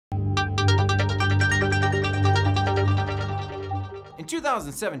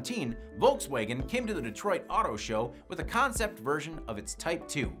2017, Volkswagen came to the Detroit Auto Show with a concept version of its Type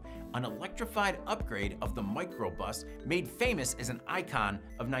 2, an electrified upgrade of the Microbus made famous as an icon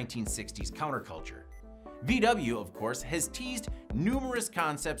of 1960s counterculture. VW, of course, has teased numerous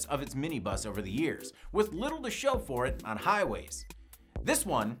concepts of its minibus over the years, with little to show for it on highways. This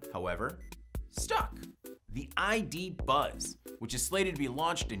one, however, stuck. The ID.Buzz, which is slated to be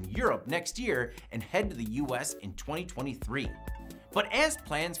launched in Europe next year and head to the US in 2023. But as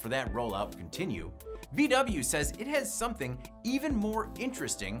plans for that rollout continue, VW says it has something even more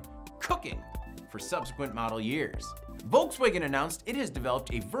interesting cooking for subsequent model years. Volkswagen announced it has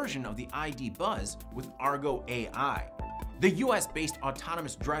developed a version of the ID.Buzz with Argo AI, the US-based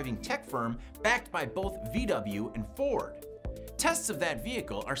autonomous driving tech firm backed by both VW and Ford. Tests of that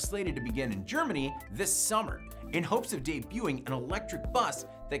vehicle are slated to begin in Germany this summer, in hopes of debuting an electric bus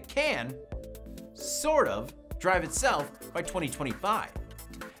that can, sort of, drive itself by 2025.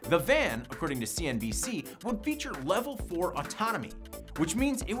 The van, according to CNBC, would feature level 4 autonomy, which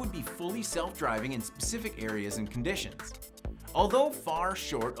means it would be fully self-driving in specific areas and conditions. Although far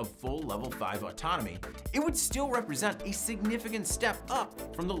short of full level 5 autonomy, it would still represent a significant step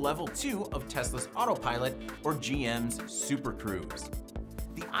up from the level 2 of Tesla's Autopilot or GM's Super Cruise.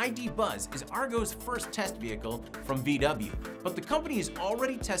 The ID.Buzz is Argo's first test vehicle from VW, but the company is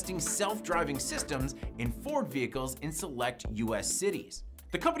already testing self-driving systems in Ford vehicles in select US cities.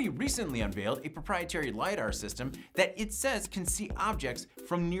 The company recently unveiled a proprietary LiDAR system that it says can see objects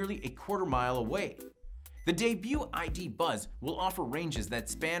from nearly a quarter mile away. The debut ID.Buzz will offer ranges that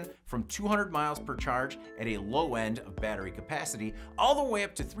span from 200 miles per charge at a low end of battery capacity all the way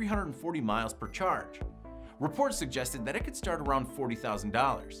up to 340 miles per charge. Reports suggested that it could start around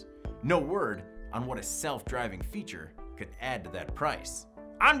 $40,000. No word on what a self-driving feature could add to that price.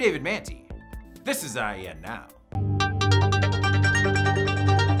 I'm David Manti. This is IEN Now.